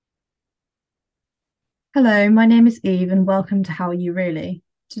Hello, my name is Eve and welcome to How Are You Really?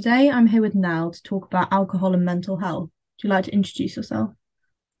 Today I'm here with Nell to talk about alcohol and mental health. Would you like to introduce yourself?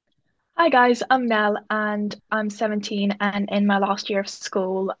 Hi guys, I'm Nell and I'm 17 and in my last year of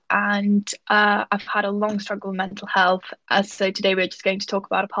school and I've had a long struggle with mental health. So today we're just going to talk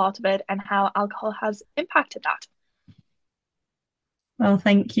about a part of it and how alcohol has impacted that. Well,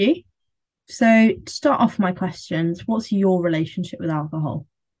 thank you. So, to start off my questions, what's your relationship with alcohol?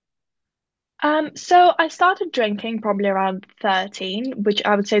 So I started drinking probably around 13, which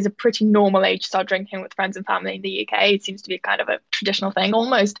I would say is a pretty normal age to start drinking with friends and family in the UK. It seems to be kind of a traditional thing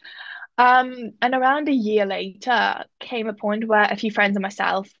almost. And around a year later came a point where a few friends and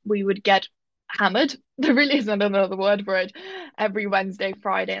myself, we would get hammered. There really isn't another word for it. Every Wednesday,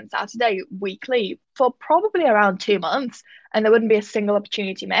 Friday, and Saturday, weekly, for probably around 2 months, and there wouldn't be a single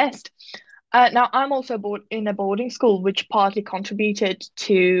opportunity missed. Now, I'm also in a boarding school, which partly contributed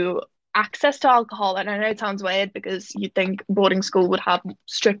to access to alcohol. And I know it sounds weird because you'd think boarding school would have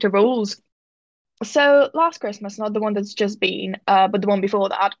stricter rules. So last Christmas, not the one that's just been, but the one before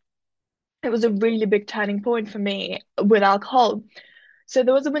that, it was a really big turning point for me with alcohol. So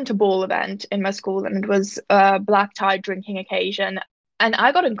there was a winter ball event in my school, and it was a black tie drinking occasion, and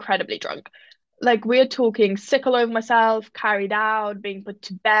I got incredibly drunk. Like we're talking sick all over myself, carried out, being put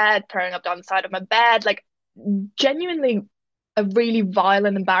to bed, throwing up down the side of my bed, like genuinely a really vile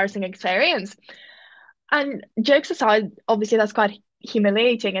and embarrassing experience. And jokes aside, obviously that's quite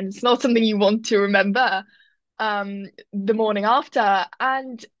humiliating, and it's not something you want to remember the morning after.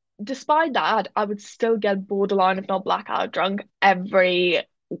 And despite that, I would still get borderline, if not blackout drunk every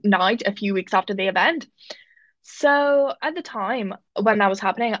night a few weeks after the event. So at the time when that was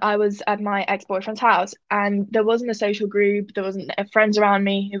happening, I was at my ex-boyfriend's house and there wasn't a social group, there wasn't friends around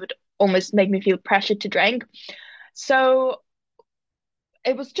me who would almost make me feel pressured to drink. So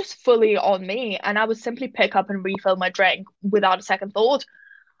it was just fully on me and I would simply pick up and refill my drink without a second thought.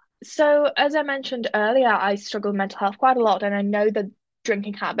 So, as I mentioned earlier, I struggle with mental health quite a lot, and I know that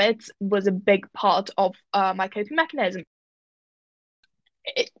drinking habits was a big part of my coping mechanism.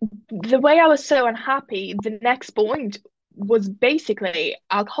 The way I was so unhappy, the next point was basically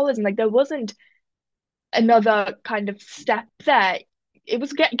alcoholism. Like, there wasn't another kind of step there. It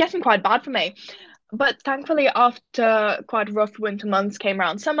was getting quite bad for me. But thankfully, after quite rough winter months came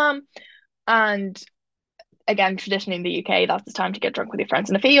around summer, and again, traditionally in the UK, that's the time to get drunk with your friends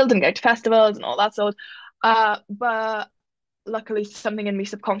in the field and go to festivals and all that sort. But luckily something in me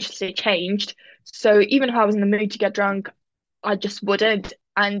subconsciously changed. So even if I was in the mood to get drunk, I just wouldn't.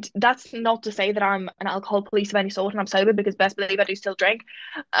 And that's not to say that I'm an alcohol police of any sort and I'm sober because best believe I do still drink.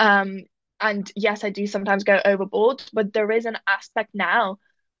 Um, and yes, I do sometimes go overboard, but there is an aspect now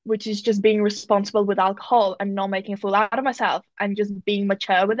which is just being responsible with alcohol and not making a fool out of myself and just being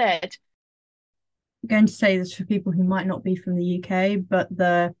mature with it. I'm going to say this for people who might not be from the UK, but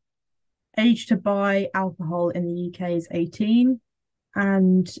the age to buy alcohol in the UK is 18,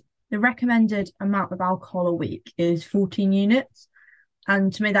 and the recommended amount of alcohol a week is 14 units.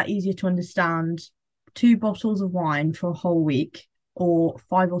 And to make that easier to understand, two bottles of wine for a whole week, or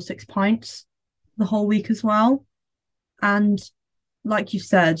 5 or 6 pints the whole week as well. And like you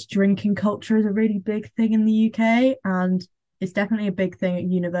said, drinking culture is a really big thing in the UK, and it's definitely a big thing at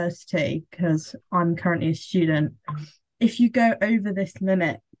university because I'm currently a student. If you go over this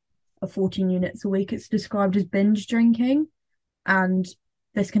limit of 14 units a week, it's described as binge drinking, and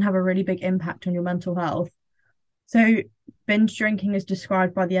this can have a really big impact on your mental health. So, binge drinking is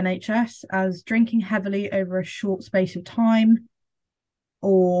described by the NHS as drinking heavily over a short space of time,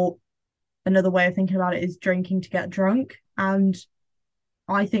 or another way of thinking about it is drinking to get drunk. And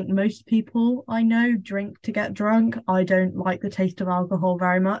I think most people I know drink to get drunk. I don't like the taste of alcohol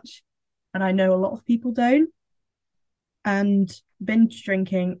very much, and I know a lot of people don't. And binge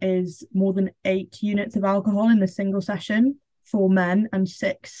drinking is more than 8 units of alcohol in a single session for men and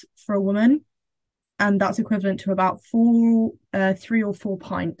six for a woman. And that's equivalent to about 3 or 4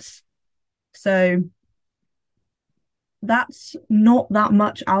 pints. So that's not that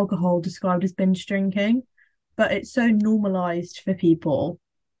much alcohol described as binge drinking, but it's so normalized for people,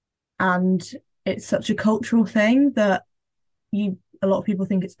 and it's such a cultural thing that you a lot of people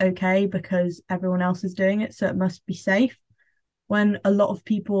think it's okay because everyone else is doing it, so it must be safe. When a lot of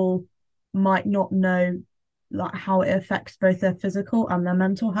people might not know like how it affects both their physical and their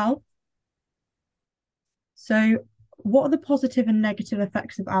mental health. So, what are the positive and negative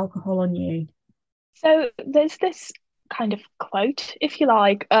effects of alcohol on you? So there's this kind of quote, if you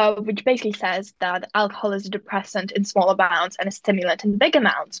like, which basically says that alcohol is a depressant in small amounts and a stimulant in big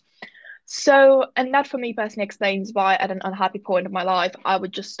amounts. So, and that for me personally explains why at an unhappy point of my life, I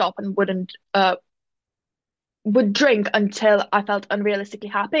would just stop and wouldn't would drink until I felt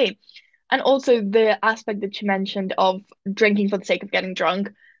unrealistically happy. And also the aspect that you mentioned of drinking for the sake of getting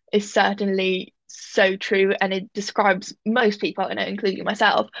drunk is certainly so true, and it describes most people I know, including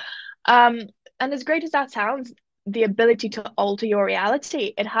myself. Um, and as great as that sounds, the ability to alter your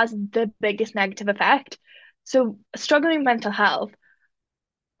reality, it has the biggest negative effect. So struggling with mental health,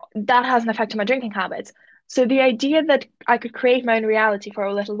 that has an effect on my drinking habits. So the idea that I could create my own reality for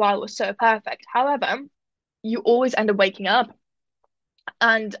a little while was so perfect. However, you always end up waking up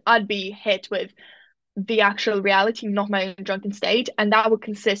and I'd be hit with the actual reality, not my own drunken state. And that would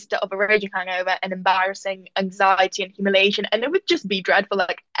consist of a raging hangover and embarrassing anxiety and humiliation. And it would just be dreadful.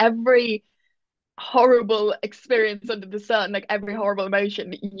 Like every horrible experience under the sun, like every horrible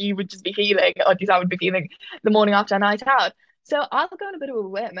emotion you would just be feeling, or at least I would be feeling the morning after a night out. So I'll go on a bit of a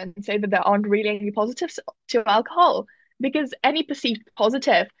whim and say that there aren't really any positives to alcohol because any perceived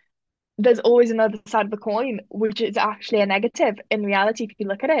positive, there's always another side of the coin, which is actually a negative in reality if you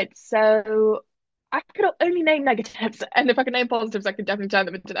look at it. So I could only name negatives, and if I could name positives, I could definitely turn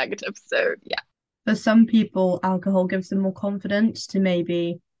them into negatives. So yeah. For some people, alcohol gives them more confidence to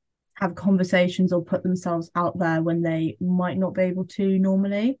maybe have conversations or put themselves out there when they might not be able to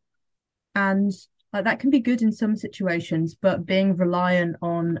normally. And like that can be good in some situations, but being reliant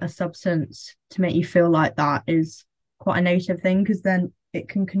on a substance to make you feel like that is quite a negative thing because then it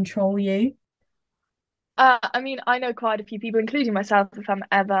can control you. I mean, I know quite a few people, including myself, if I'm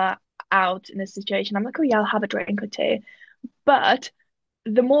ever out in a situation, I'm like, oh yeah, I'll have a drink or two. But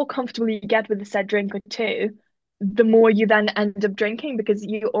the more comfortable you get with the said drink or two, the more you then end up drinking because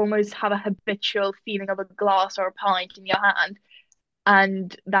you almost have a habitual feeling of a glass or a pint in your hand,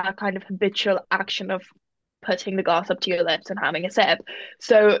 and that kind of habitual action of putting the glass up to your lips and having a sip.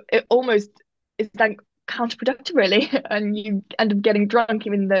 So it almost is like counterproductive, really, and you end up getting drunk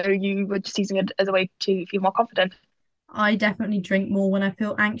even though you were just using it as a way to feel more confident. I definitely drink more when I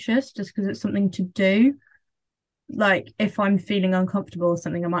feel anxious just because it's something to do. Like if I'm feeling uncomfortable or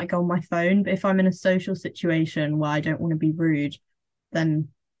something, I might go on my phone. But if I'm in a social situation where I don't want to be rude, then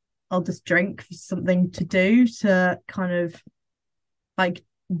I'll just drink for something to do to kind of like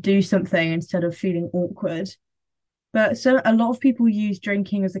do something instead of feeling awkward. But so a lot of people use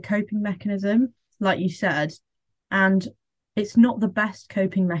drinking as a coping mechanism, like you said, and it's not the best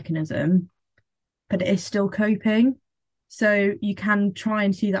coping mechanism, but it is still coping. So you can try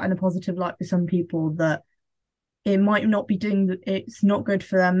and see that in a positive light for some people that it might not be doing that, it's not good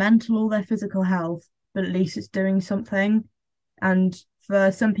for their mental or their physical health, but at least it's doing something. And for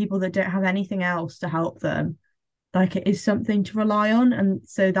some people that don't have anything else to help them, like it is something to rely on. And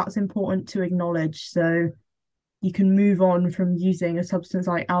so that's important to acknowledge. So you can move on from using a substance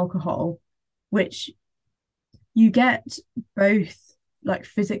like alcohol, which you get both like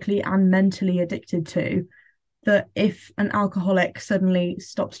physically and mentally addicted to. That if an alcoholic suddenly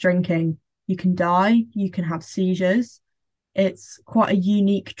stops drinking, you can die, you can have seizures. It's quite a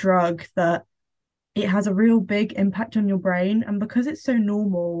unique drug that it has a real big impact on your brain. And because it's so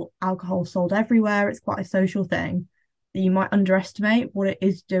normal, alcohol sold everywhere, it's quite a social thing that you might underestimate what it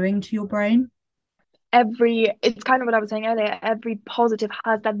is doing to your brain. It's kind of what I was saying earlier, every positive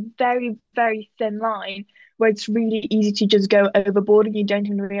has that very, very thin line where it's really easy to just go overboard and you don't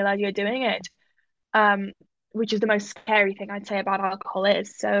even realize you're doing it. Um, which is the most scary thing I'd say about alcohol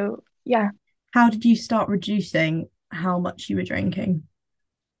is. So yeah. How did you start reducing how much you were drinking?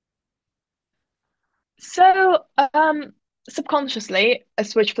 So subconsciously a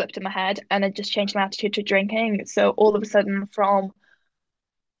switch flipped in my head and it just changed my attitude to drinking. So all of a sudden from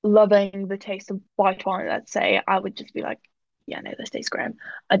loving the taste of white wine, let's say, I would just be like, yeah, no, this tastes grim.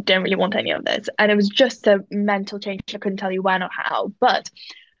 I don't really want any of this. And it was just a mental change. I couldn't tell you when or how, but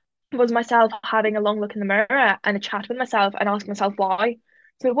it was myself having a long look in the mirror and a chat with myself and ask myself why.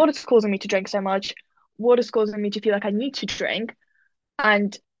 So what is causing me to drink so much? What is causing me to feel like I need to drink?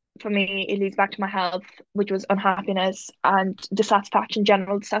 And for me, it leads back to my health, which was unhappiness and dissatisfaction,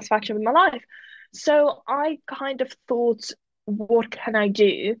 general dissatisfaction with my life. So I kind of thought, what can I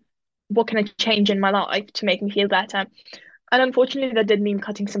do? What can I change in my life to make me feel better? And unfortunately, that did mean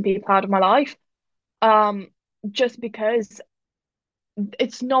cutting some people out of my life. Um, just because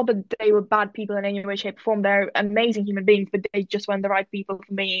it's not that they were bad people in any way, shape, or form. They're amazing human beings, but they just weren't the right people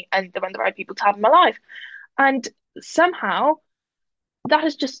for me, and they weren't the right people to have in my life. And somehow that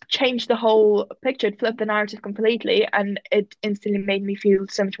has just changed the whole picture. It flipped the narrative completely, and it instantly made me feel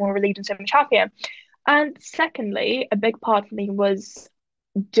so much more relieved and so much happier. And secondly, a big part for me was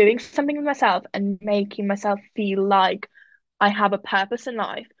doing something with myself and making myself feel like I have a purpose in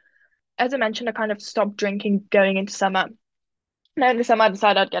life. As I mentioned, I kind of stopped drinking going into summer. Now in the summer, I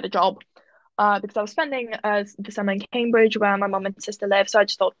decided I'd get a job. because I was spending the summer in Cambridge where my mum and sister live. So I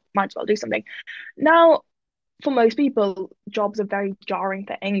just thought, might as well do something. Now, for most people, jobs are very jarring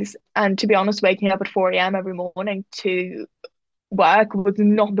things. And to be honest, waking up at 4 a.m. every morning to work was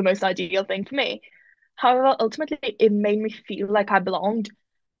not the most ideal thing for me. However, ultimately, it made me feel like I belonged.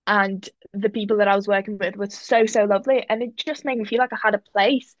 And the people that I was working with were so, so lovely. And it just made me feel like I had a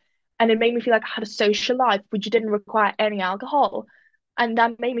place. And it made me feel like I had a social life, which didn't require any alcohol. And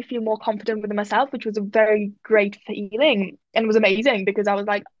that made me feel more confident within myself, which was a very great feeling. And it was amazing because I was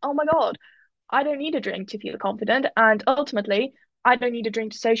like, oh my God, I don't need a drink to feel confident. And ultimately, I don't need a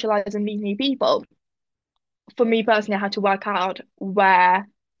drink to socialize and meet new people. For me personally, I had to work out where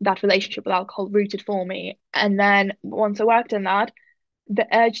that relationship with alcohol rooted for me. And then once I worked in that, the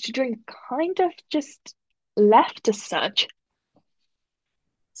urge to drink kind of just left as such.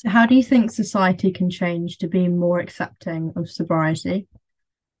 So, how do you think society can change to be more accepting of sobriety?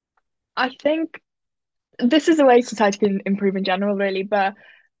 I think this is the way society can improve in general, really, but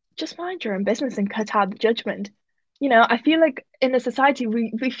just mind your own business and cut out the judgment. I feel like in a society,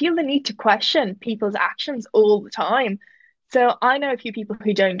 we feel the need to question people's actions all the time. So I know a few people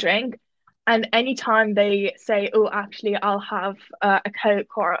who don't drink, and anytime they say, oh, actually, I'll have a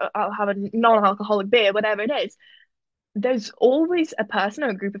Coke or I'll have a non-alcoholic beer, whatever it is, there's always a person or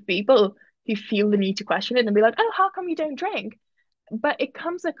a group of people who feel the need to question it and be like, oh, how come you don't drink? But it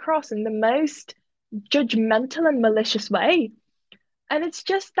comes across in the most judgmental and malicious way. And it's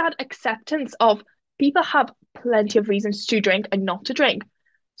just that acceptance of people have plenty of reasons to drink and not to drink.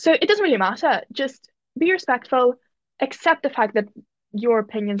 So it doesn't really matter. Just be respectful, accept the fact that your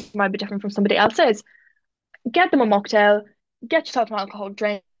opinions might be different from somebody else's. Get them a mocktail, get yourself an alcoholic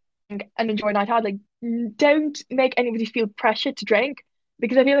drink, and enjoy a night out. Like, don't make anybody feel pressure to drink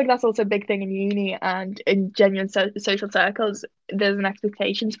because I feel like that's also a big thing in uni and in genuine social circles. There's an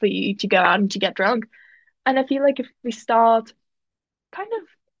expectations for you to go out and to get drunk. And I feel like if we start kind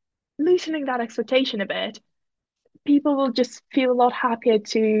of loosening that expectation a bit, people will just feel a lot happier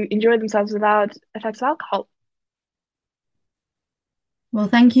to enjoy themselves without effects of alcohol. Well,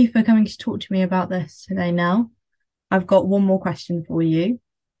 thank you for coming to talk to me about this today, Nell. I've got one more question for you.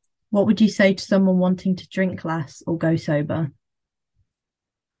 What would you say to someone wanting to drink less or go sober?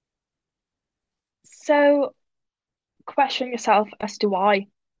 So question yourself as to why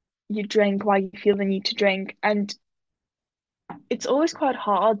you drink, why you feel the need to drink. And it's always quite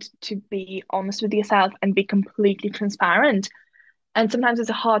hard to be honest with yourself and be completely transparent. And sometimes it's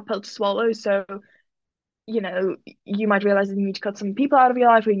a hard pill to swallow. So, you know, you might realize that you need to cut some people out of your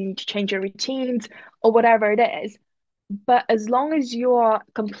life or you need to change your routines or whatever it is. But as long as you're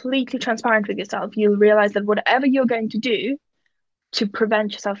completely transparent with yourself, you'll realize that whatever you're going to do to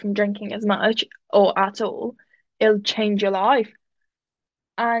prevent yourself from drinking as much or at all, it'll change your life.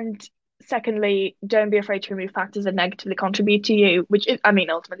 And secondly, don't be afraid to remove factors that negatively contribute to you, which is, I mean,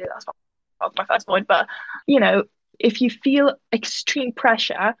 ultimately that's my first point. But, you know, if you feel extreme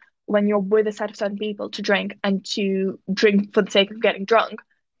pressure when you're with a set of certain people to drink and to drink for the sake of getting drunk,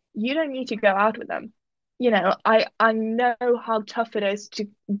 you don't need to go out with them. I know how tough it is to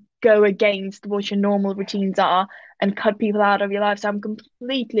go against what your normal routines are and cut people out of your life. So I'm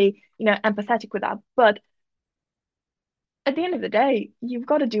completely, empathetic with that. But at the end of the day, you've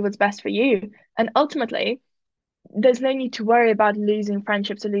got to do what's best for you. And ultimately, there's no need to worry about losing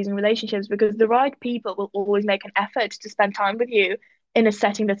friendships or losing relationships because the right people will always make an effort to spend time with you in a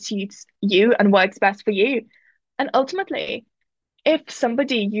setting that suits you and works best for you. And ultimately, if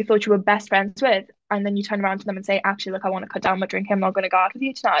somebody you thought you were best friends with, and then you turn around to them and say, actually, look, I want to cut down my drinking, I'm not going to go out with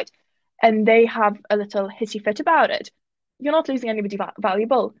you tonight, and they have a little hissy fit about it, you're not losing anybody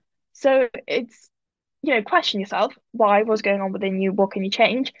valuable. So it's, question yourself why, what's going on within you, what can you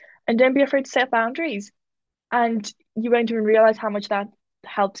change, and don't be afraid to set boundaries. And you won't even realize how much that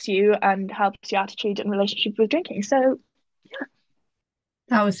helps you and helps your attitude and relationship with drinking. So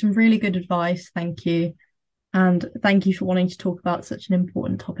That was some really good advice. Thank you. And thank you for wanting to talk about such an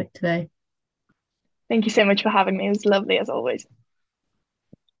important topic today. thank you so much for having me. It was lovely as always.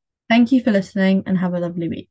 Thank you for listening and have a lovely week.